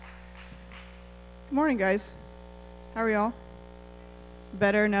Good morning, guys. How are y'all?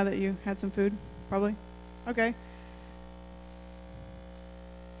 Better now that you had some food, probably? Okay.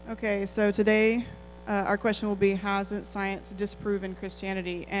 Okay, so today our question will be, hasn't science disproven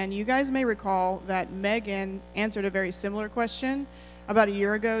Christianity? And you guys may recall that Megan answered a very similar question about a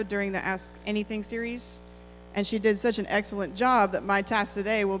year ago during the Ask Anything series. And she did such an excellent job that my task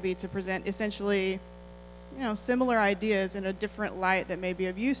today will be to present essentially similar ideas in a different light that may be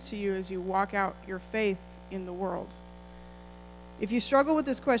of use to you as you walk out your faith in the world. If you struggle with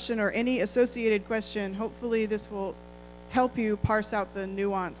this question or any associated question, hopefully this will help you parse out the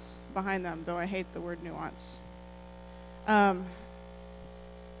nuance behind them, though I hate the word nuance.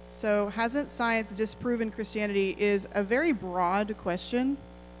 So hasn't science disproven Christianity is a very broad question,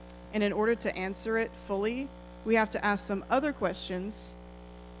 and in order to answer it fully, we have to ask some other questions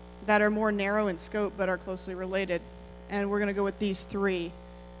that are more narrow in scope but are closely related. And we're going to go with these three.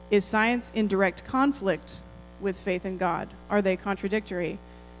 Is science in direct conflict with faith in God? Are they contradictory?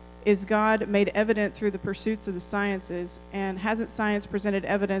 Is God made evident through the pursuits of the sciences? And hasn't science presented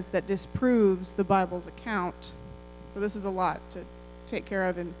evidence that disproves the Bible's account? So this is a lot to take care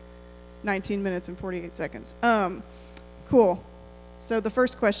of in 19 minutes and 48 seconds. Cool. So the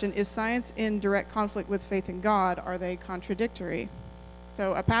first question, is science in direct conflict with faith in God? Are they contradictory?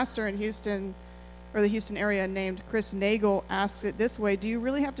 So a pastor in Houston, or the Houston area, named Chris Nagel asks it this way: do you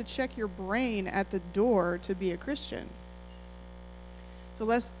really have to check your brain at the door to be a Christian? So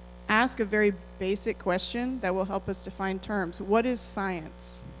let's ask a very basic question that will help us define terms. What is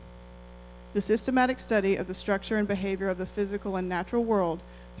science? The systematic study of the structure and behavior of the physical and natural world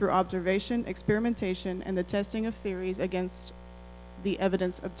through observation, experimentation, and the testing of theories against the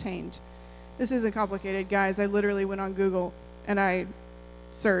evidence obtained. This isn't complicated, guys. I literally went on Google and I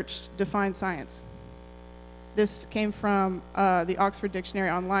searched define science. This came from the Oxford Dictionary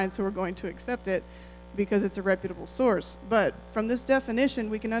online, so we're going to accept it because it's a reputable source. But from this definition,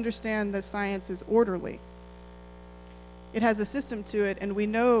 we can understand that science is orderly. It has a system to it, and we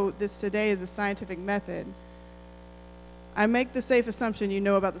know this today is a scientific method. I make the safe assumption you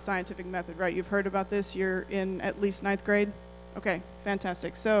know about the scientific method, right? You've heard about this. You're in at least 9th grade? Okay,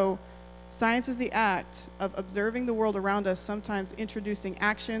 fantastic. So science is the act of observing the world around us, sometimes introducing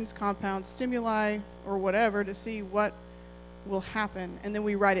actions, compounds, stimuli, or whatever to see what will happen, and then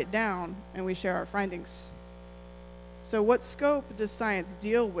we write it down and we share our findings. So what scope does science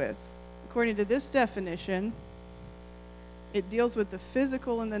deal with? According to this definition, it deals with the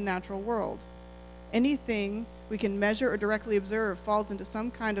physical and the natural world. Anything we can measure or directly observe falls into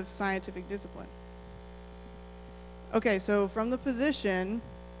some kind of scientific discipline. Okay, so from the position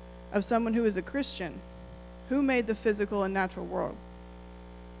of someone who is a Christian, who made the physical and natural world?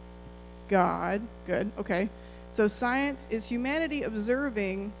 God. Good. Okay. So science is humanity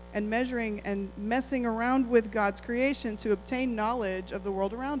observing and measuring and messing around with God's creation to obtain knowledge of the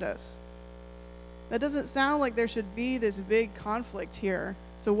world around us. That doesn't sound like there should be this big conflict here.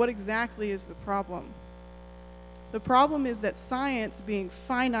 So what exactly is the problem? The problem is that science, being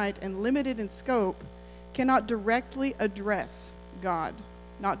finite and limited in scope, cannot directly address God.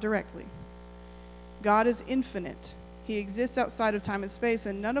 Not directly. God is infinite. He exists outside of time and space,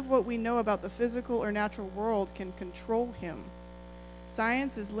 and none of what we know about the physical or natural world can control him.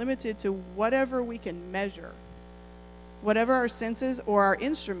 Science is limited to whatever we can measure. Whatever our senses or our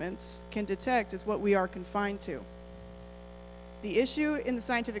instruments can detect is what we are confined to. The issue in the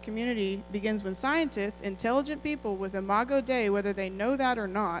scientific community begins when scientists, intelligent people with imago Dei, whether they know that or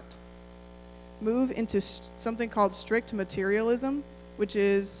not, move into something called strict materialism, which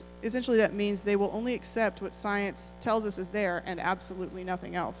is essentially that means they will only accept what science tells us is there and absolutely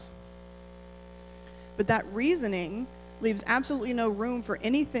nothing else. But that reasoning leaves absolutely no room for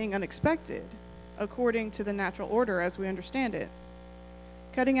anything unexpected according to the natural order as we understand it,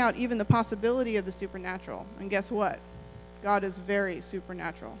 cutting out even the possibility of the supernatural. And guess what? God is very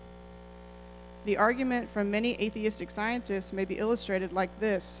supernatural. The argument from many atheistic scientists may be illustrated like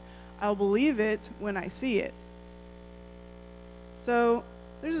this: I'll believe it when I see it. So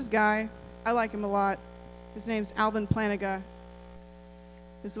there's this guy, I like him a lot. His name's Alvin Plantinga.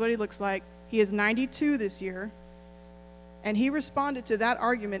 This is what he looks like. He is 92 this year, and he responded to that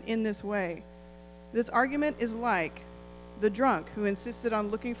argument in this way. This argument is like the drunk who insisted on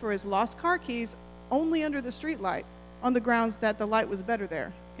looking for his lost car keys only under the streetlight on the grounds that the light was better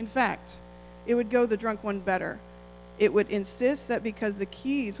there. In fact, it would go the drunk one better. It would insist that because the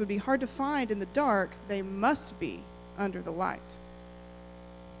keys would be hard to find in the dark, they must be under the light.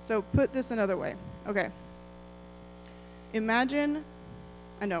 So put this another way. Okay. Imagine,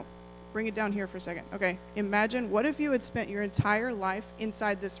 bring it down here for a second. Okay. Imagine, what if you had spent your entire life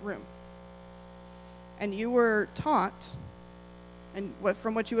inside this room? and you were taught, and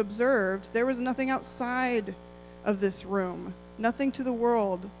from what you observed, there was nothing outside of this room, nothing to the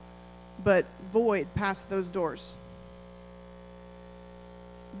world but void past those doors.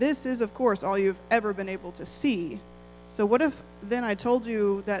 This is, of course, all you've ever been able to see. So what if then I told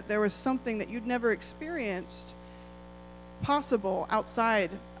you that there was something that you'd never experienced possible outside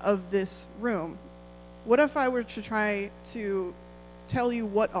of this room? What if I were to try to tell you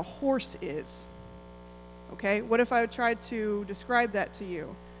what a horse is? Okay, what if I tried to describe that to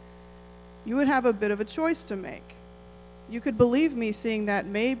you? You would have a bit of a choice to make. You could believe me seeing that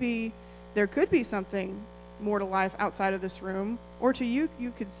maybe there could be something more to life outside of this room, or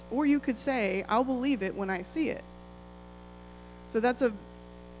you could say, I'll believe it when I see it. So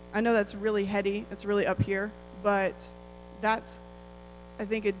I know that's really heady, it's really up here, but that's, I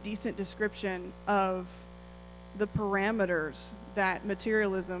think, a decent description of the parameters that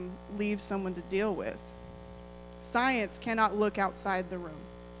materialism leaves someone to deal with. Science cannot look outside the room.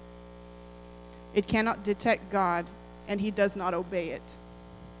 It cannot detect God, and he does not obey it.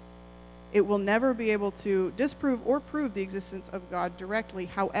 It will never be able to disprove or prove the existence of God directly.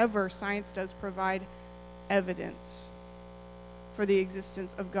 However, science does provide evidence for the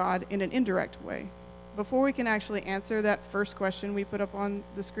existence of God in an indirect way. Before we can actually answer that first question we put up on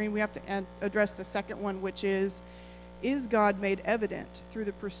the screen, we have to address the second one, which is God made evident through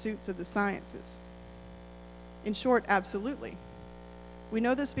the pursuits of the sciences? In short, absolutely. We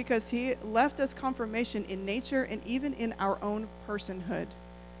know this because he left us confirmation in nature and even in our own personhood.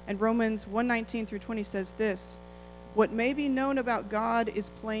 And Romans 1:19 through 20 says this: what may be known about God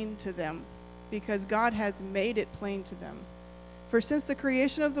is plain to them, because God has made it plain to them. For since the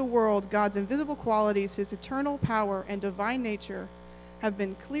creation of the world, God's invisible qualities, his eternal power and divine nature, have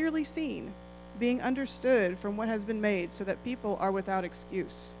been clearly seen, being understood from what has been made, so that people are without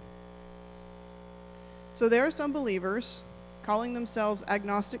excuse. So there are some believers, calling themselves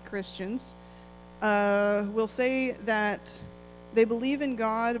agnostic Christians, will say that they believe in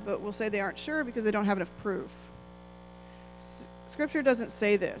God, but will say they aren't sure because they don't have enough proof. Scripture doesn't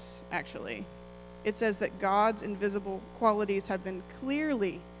say this, actually. It says that God's invisible qualities have been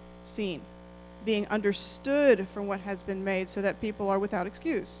clearly seen, being understood from what has been made, so that people are without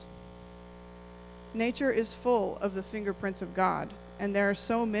excuse. Nature is full of the fingerprints of God, and there are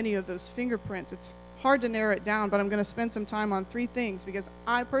so many of those fingerprints, it's hard to narrow it down, but I'm going to spend some time on 3 things because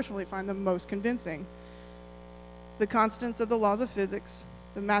I personally find them most convincing. The constants of the laws of physics,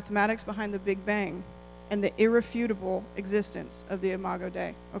 the mathematics behind the Big Bang, and the irrefutable existence of the Imago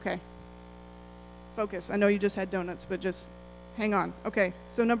Dei. Okay. Focus. I know you just had donuts, but just hang on. Okay,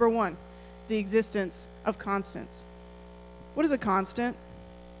 so number 1, the existence of constants. What is a constant?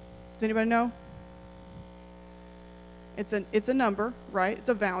 Does anybody know? It's a number, right? It's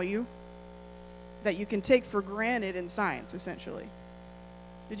a value that you can take for granted in science, essentially.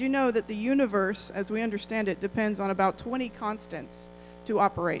 Did you know that the universe, as we understand it, depends on about 20 constants to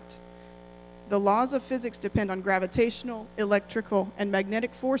operate? The laws of physics depend on gravitational, electrical, and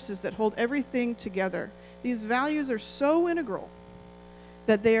magnetic forces that hold everything together. These values are so integral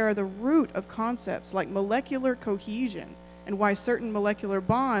that they are the root of concepts like molecular cohesion and why certain molecular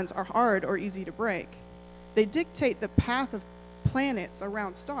bonds are hard or easy to break. They dictate the path of planets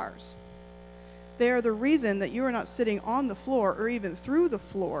around stars. They are the reason that you are not sitting on the floor or even through the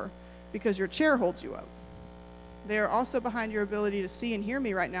floor because your chair holds you up. They are also behind your ability to see and hear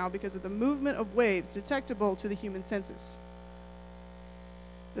me right now because of the movement of waves detectable to the human senses.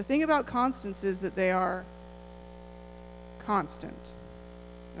 The thing about constants is that they are constant.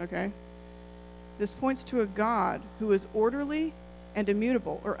 Okay? This points to a God who is orderly and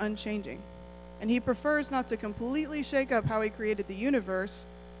immutable or unchanging. And he prefers not to completely shake up how he created the universe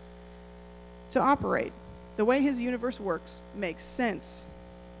to operate. The way his universe works makes sense.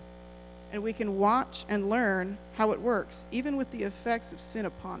 And we can watch and learn how it works, even with the effects of sin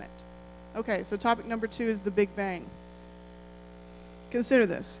upon it. Okay, so topic number 2 is the Big Bang. Consider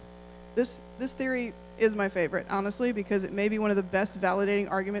this. This theory is my favorite, honestly, because it may be one of the best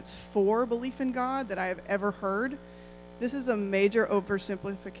validating arguments for belief in God that I have ever heard. This is a major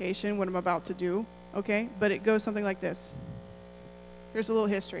oversimplification, what I'm about to do, okay? But it goes something like this. Here's a little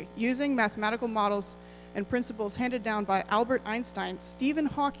history. Using mathematical models and principles handed down by Albert Einstein, Stephen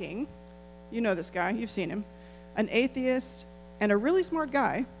Hawking, you know this guy, you've seen him, an atheist and a really smart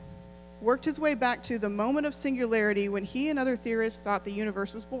guy, worked his way back to the moment of singularity when he and other theorists thought the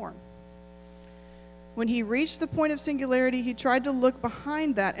universe was born. When he reached the point of singularity, he tried to look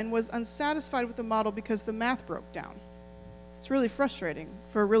behind that and was unsatisfied with the model because the math broke down. It's really frustrating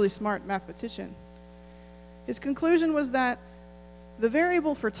for a really smart mathematician. His conclusion was that the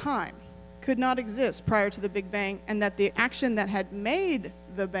variable for time could not exist prior to the Big Bang, and that the action that had made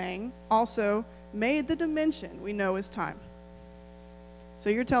the bang also made the dimension we know as time. So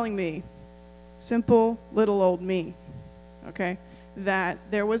you're telling me, simple little old me, okay, that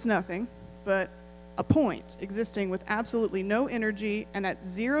there was nothing but a point existing with absolutely no energy and at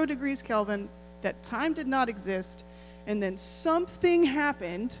 0 degrees Kelvin, that time did not exist, and then something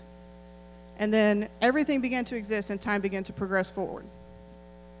happened, and then everything began to exist and time began to progress forward.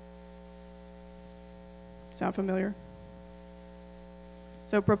 Sound familiar?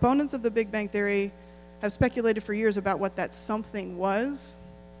 So proponents of the Big Bang Theory have speculated for years about what that something was.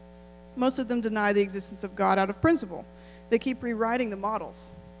 Most of them deny the existence of God out of principle. They keep rewriting the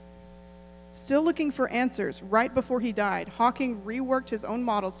models. Still looking for answers, right before he died, Hawking reworked his own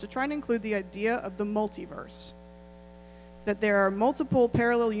models to try and include the idea of the multiverse, that there are multiple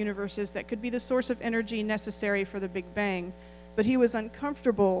parallel universes that could be the source of energy necessary for the Big Bang, but he was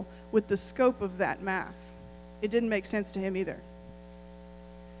uncomfortable with the scope of that math. It didn't make sense to him either.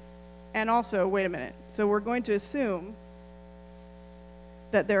 And also, wait a minute, so we're going to assume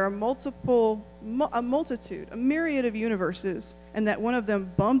that there are a multitude, a myriad of universes, and that one of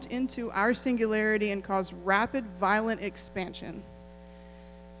them bumped into our singularity and caused rapid, violent expansion.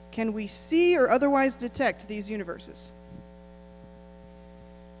 Can we see or otherwise detect these universes?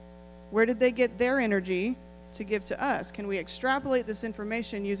 Where did they get their energy to give to us? Can we extrapolate this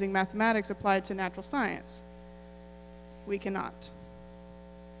information using mathematics applied to natural science? We cannot.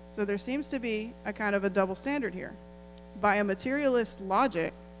 So there seems to be a kind of a double standard here. By a materialist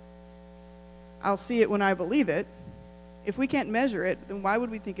logic, I'll see it when I believe it. If we can't measure it, then why would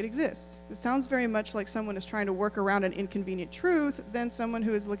we think it exists? It sounds very much like someone is trying to work around an inconvenient truth than someone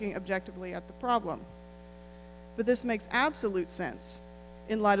who is looking objectively at the problem. But this makes absolute sense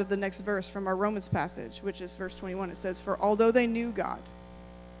in light of the next verse from our Romans passage, which is verse 21. It says, "For although they knew God,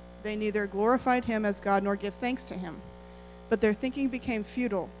 they neither glorified him as God nor give thanks to him. But their thinking became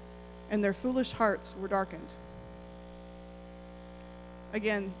futile, and their foolish hearts were darkened."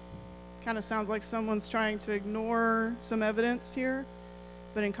 Again, kind of sounds like someone's trying to ignore some evidence here.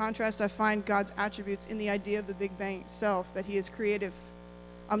 But in contrast, I find God's attributes in the idea of the Big Bang itself, that he is creative,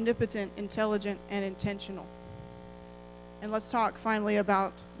 omnipotent, intelligent, and intentional. And let's talk finally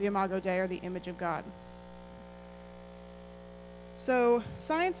about the Imago Dei, or the image of God. So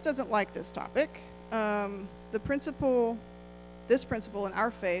science doesn't like this topic. This principle in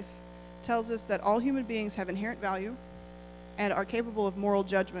our faith tells us that all human beings have inherent value and are capable of moral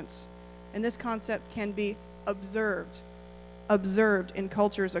judgments. And this concept can be observed in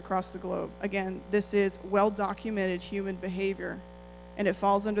cultures across the globe. Again, this is well-documented human behavior, and it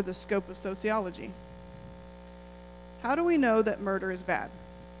falls under the scope of sociology. How do we know that murder is bad?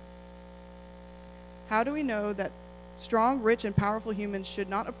 How do we know that strong, rich, and powerful humans should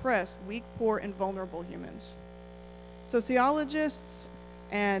not oppress weak, poor, and vulnerable humans? Sociologists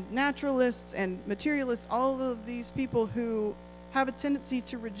and naturalists and materialists, all of these people who have a tendency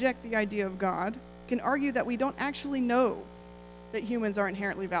to reject the idea of God, can argue that we don't actually know that humans are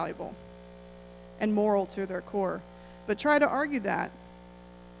inherently valuable and moral to their core. But try to argue that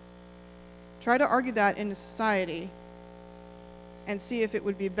in a society and see if it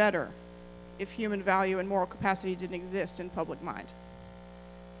would be better if human value and moral capacity didn't exist in public mind.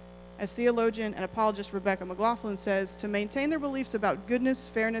 As theologian and apologist Rebecca McLaughlin says, to maintain their beliefs about goodness,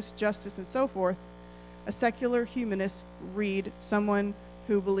 fairness, justice, and so forth, a secular humanist, read someone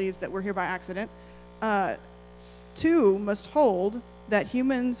who believes that we're here by accident, too must hold that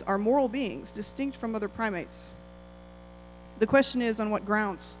humans are moral beings distinct from other primates. The question is, on what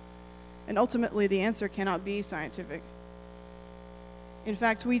grounds? And ultimately, the answer cannot be scientific. In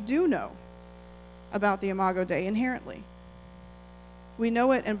fact, we do know about the Imago Dei inherently. We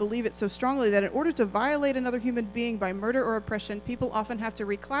know it and believe it so strongly that in order to violate another human being by murder or oppression, people often have to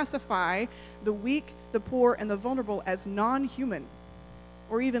reclassify the weak, the poor, and the vulnerable as non-human,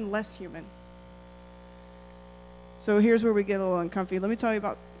 or even less human. So here's where we get a little uncomfy. Let me tell you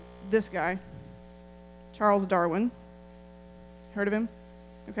about this guy, Charles Darwin. Heard of him?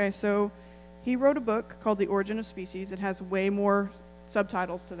 Okay, so he wrote a book called The Origin of Species. It has way more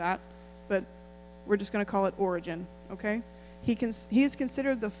subtitles to that, but we're just going to call it Origin, okay? He is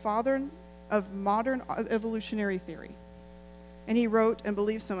considered the father of modern evolutionary theory. And he wrote and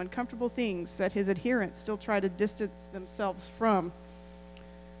believed some uncomfortable things that his adherents still try to distance themselves from.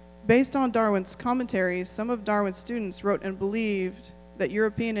 Based on Darwin's commentaries, some of Darwin's students wrote and believed that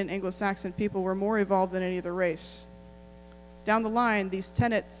European and Anglo-Saxon people were more evolved than any other race. Down the line, these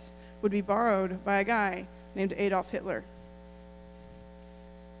tenets would be borrowed by a guy named Adolf Hitler.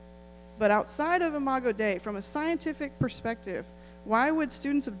 But outside of Imago Dei, from a scientific perspective, why would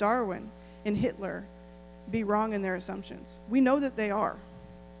students of Darwin in Hitler be wrong in their assumptions? We know that they are,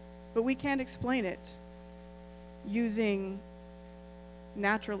 but we can't explain it using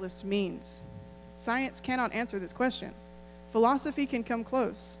naturalist means. Science cannot answer this question. Philosophy can come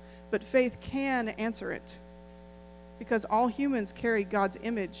close, but faith can answer it, because all humans carry God's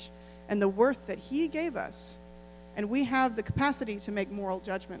image and the worth that he gave us, and we have the capacity to make moral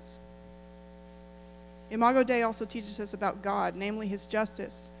judgments. Imago Dei also teaches us about God, namely his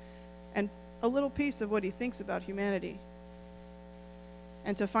justice, and a little piece of what he thinks about humanity.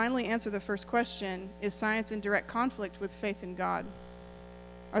 And to finally answer the first question, is science in direct conflict with faith in God?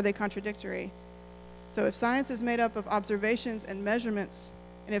 Are they contradictory? So if science is made up of observations and measurements,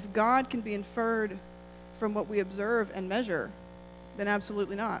 and if God can be inferred from what we observe and measure, then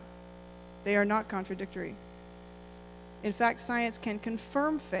absolutely not. They are not contradictory. In fact, science can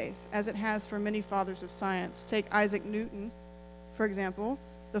confirm faith, as it has for many fathers of science. Take Isaac Newton, for example,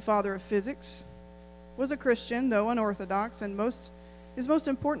 the father of physics, was a Christian, though unorthodox, and his most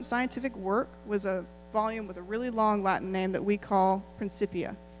important scientific work was a volume with a really long Latin name that we call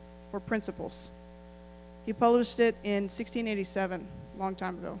Principia, or Principles. He published it in 1687, a long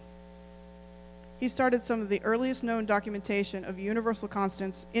time ago. He started some of the earliest known documentation of universal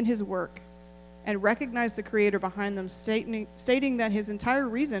constants in his work and recognized the creator behind them, stating that his entire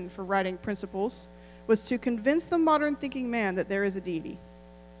reason for writing Principles was to convince the modern thinking man that there is a deity.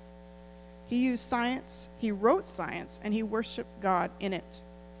 He used science, he wrote science, and he worshiped God in it.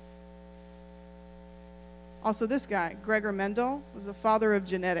 Also, this guy, Gregor Mendel, was the father of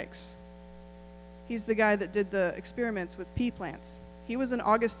genetics. He's the guy that did the experiments with pea plants. He was an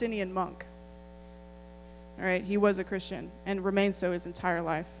Augustinian monk. All right, he was a Christian and remained so his entire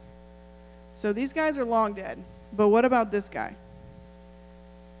life. So these guys are long dead. But what about this guy?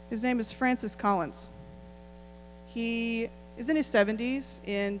 His name is Francis Collins. He is in his 70s.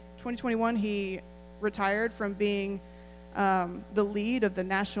 In 2021, he retired from being the lead of the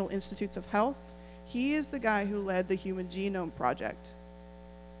National Institutes of Health. He is the guy who led the Human Genome Project.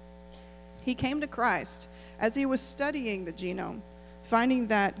 He came to Christ as he was studying the genome, finding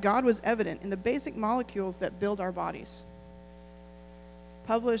that God was evident in the basic molecules that build our bodies.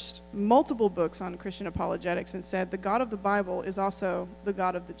 Published multiple books on Christian apologetics and said the God of the Bible is also the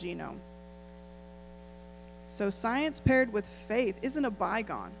God of the genome. So science paired with faith isn't a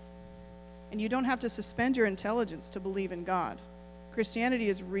bygone, and you don't have to suspend your intelligence to believe in God. Christianity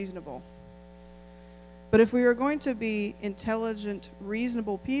is reasonable. But if we are going to be intelligent,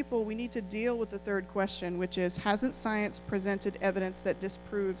 reasonable people, we need to deal with the third question, which is, hasn't science presented evidence that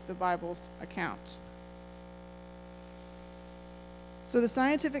disproves the Bible's account? So the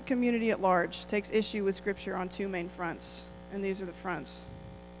scientific community at large takes issue with Scripture on two main fronts, and these are the fronts.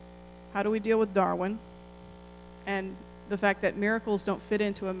 How do we deal with Darwin and the fact that miracles don't fit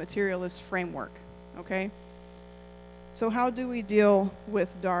into a materialist framework, okay? So how do we deal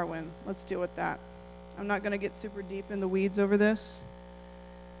with Darwin? Let's deal with that. I'm not going to get super deep in the weeds over this.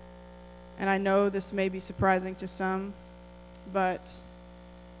 And I know this may be surprising to some, but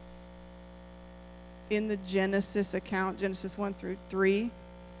in the Genesis account, Genesis 1 through 3,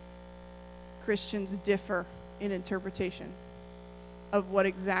 Christians differ in interpretation of what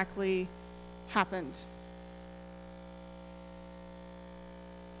exactly happened.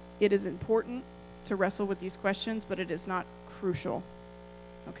 It is important to wrestle with these questions, but it is not crucial,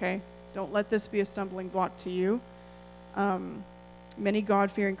 okay? Don't let this be a stumbling block to you. Many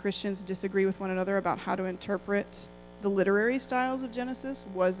God-fearing Christians disagree with one another about how to interpret the literary styles of Genesis.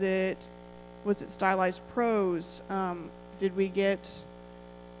 Was it stylized prose?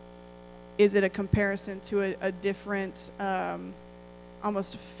 Is it a comparison to a different,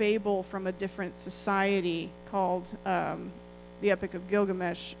 almost fable from a different society called the Epic of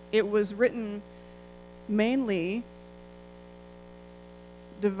Gilgamesh? It was written mainly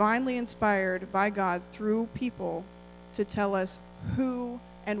divinely inspired by God through people to tell us who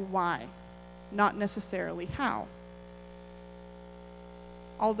and why, not necessarily how.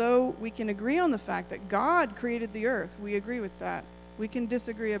 Although we can agree on the fact that God created the earth, we agree with that. We can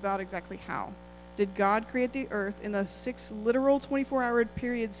disagree about exactly how. Did God create the earth in a 6 literal 24-hour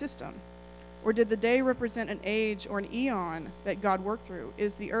period system? Or did the day represent an age or an eon that God worked through?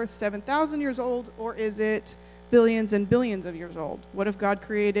 Is the earth 7,000 years old, or is it billions and billions of years old? What if God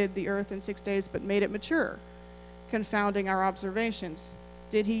created the earth in 6 days but made it mature, confounding our observations?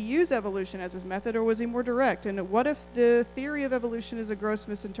 Did he use evolution as his method, or was he more direct? And what if the theory of evolution is a gross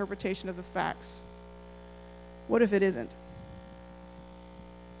misinterpretation of the facts? What if it isn't?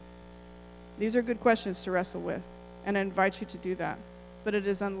 These are good questions to wrestle with, and I invite you to do that. But it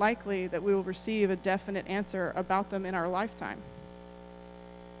is unlikely that we will receive a definite answer about them in our lifetime.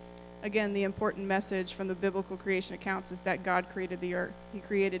 Again, the important message from the biblical creation accounts is that God created the earth. He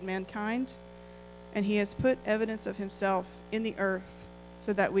created mankind, and he has put evidence of himself in the earth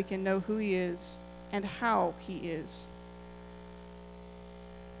so that we can know who he is and how he is.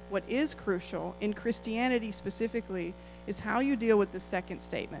 What is crucial in Christianity specifically is how you deal with the second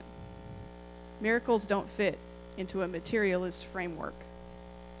statement. Miracles don't fit into a materialist framework.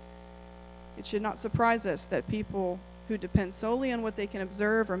 It should not surprise us that people who depend solely on what they can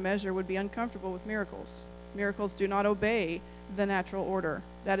observe or measure would be uncomfortable with miracles. Miracles do not obey the natural order.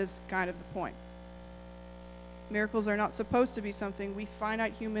 That is kind of the point. Miracles are not supposed to be something we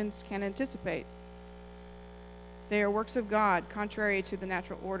finite humans can anticipate. They are works of God, contrary to the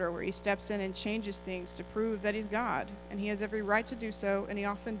natural order, where he steps in and changes things to prove that he's God, and he has every right to do so, and he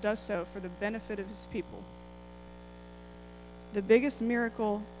often does so for the benefit of his people. The biggest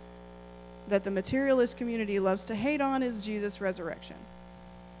miracle that the materialist community loves to hate on is Jesus' resurrection.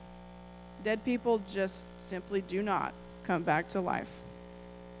 Dead people just simply do not come back to life,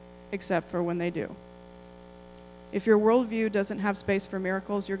 except for when they do. If your worldview doesn't have space for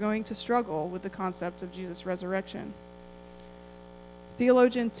miracles, you're going to struggle with the concept of Jesus' resurrection.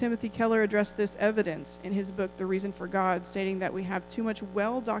 Theologian Timothy Keller addressed this evidence in his book, The Reason for God, stating that we have too much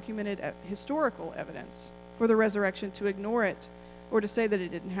well-documented historical evidence for the resurrection to ignore it or to say that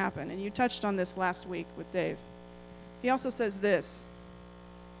it didn't happen. And you touched on this last week with Dave. He also says this: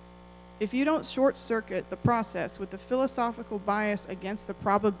 if you don't short-circuit the process with the philosophical bias against the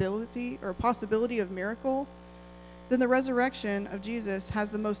probability or possibility of miracle, then the resurrection of Jesus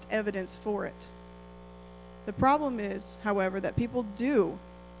has the most evidence for it. The problem is, however, that people do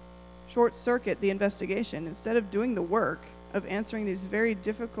short-circuit the investigation instead of doing the work of answering these very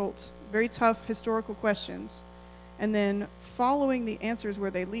difficult, very tough historical questions, and then following the answers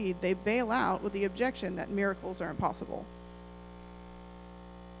where they lead. They bail out with the objection that miracles are impossible.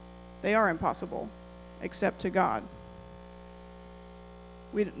 They are impossible, except to God.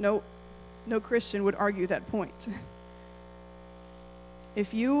 No Christian would argue that point.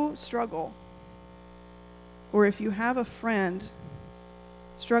 If you struggle, or if you have a friend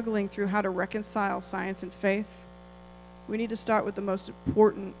struggling through how to reconcile science and faith, we need to start with the most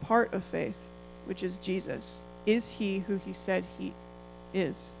important part of faith, which is Jesus. Is he who he said he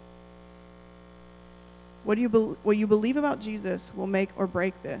is? What you believe about Jesus will make or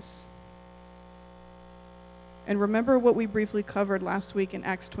break this. And remember what we briefly covered last week in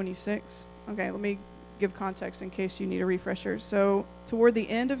Acts 26? Okay, let me give context in case you need a refresher. So, toward the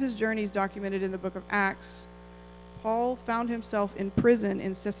end of his journeys documented in the book of Acts, Paul found himself in prison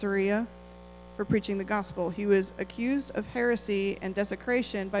in Caesarea for preaching the gospel. He was accused of heresy and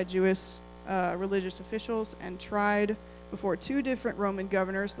desecration by Jewish religious officials and tried before two different Roman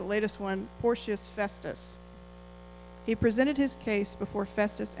governors, the latest one, Porcius Festus. He presented his case before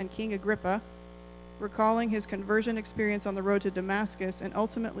Festus and King Agrippa, recalling his conversion experience on the road to Damascus and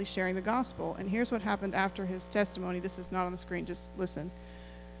ultimately sharing the gospel. And here's what happened after his testimony. This is not on the screen, just listen.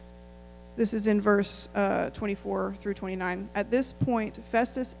 This is in verse 24 through 29. At this point,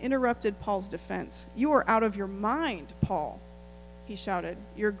 Festus interrupted Paul's defense. "You are out of your mind, Paul," he shouted.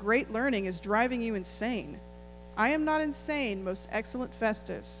 "Your great learning is driving you insane." "I am not insane, most excellent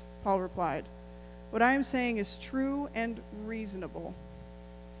Festus," Paul replied. "What I am saying is true and reasonable.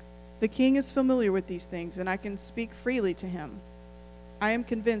 The king is familiar with these things, and I can speak freely to him. I am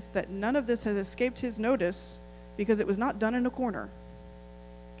convinced that none of this has escaped his notice because it was not done in a corner.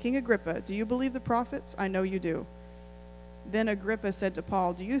 King Agrippa, do you believe the prophets? I know you do." Then Agrippa said to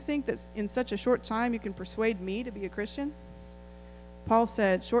Paul, "Do you think that in such a short time you can persuade me to be a Christian?" Paul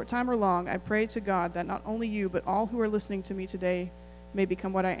said, "Short time or long, I pray to God that not only you, but all who are listening to me today may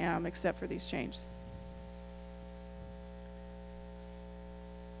become what I am, except for these changes.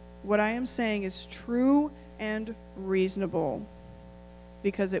 What I am saying is true and reasonable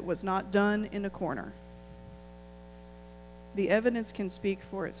because it was not done in a corner." The evidence can speak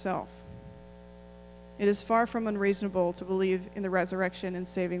for itself. It is far from unreasonable to believe in the resurrection and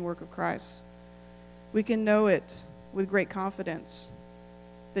saving work of Christ. We can know it with great confidence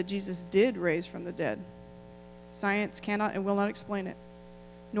that Jesus did raise from the dead. Science cannot and will not explain it,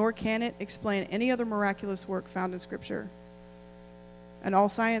 nor can it explain any other miraculous work found in Scripture. And all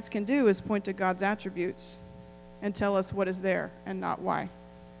science can do is point to God's attributes and tell us what is there and not why.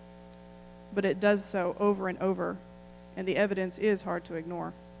 But it does so over and over, and the evidence is hard to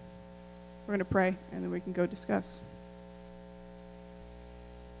ignore. We're going to pray, and then we can go discuss.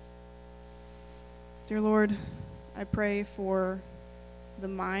 Dear Lord, I pray for the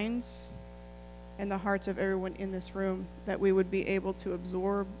minds and the hearts of everyone in this room, that we would be able to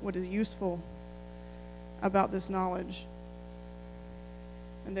absorb what is useful about this knowledge.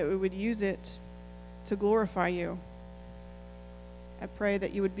 and that we would use it to glorify you. I pray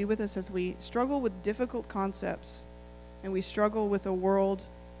that you would be with us as we struggle with difficult concepts and we struggle with a world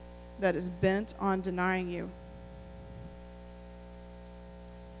that is bent on denying you.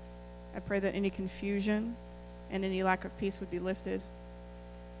 I pray that any confusion and any lack of peace would be lifted,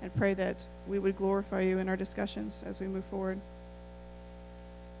 and pray that we would glorify you in our discussions as we move forward.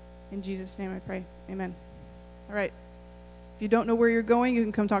 In Jesus' name I pray. Amen. All right. If you don't know where you're going, you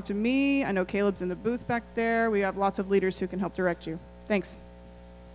can come talk to me. I know Caleb's in the booth back there. We have lots of leaders who can help direct you. Thanks.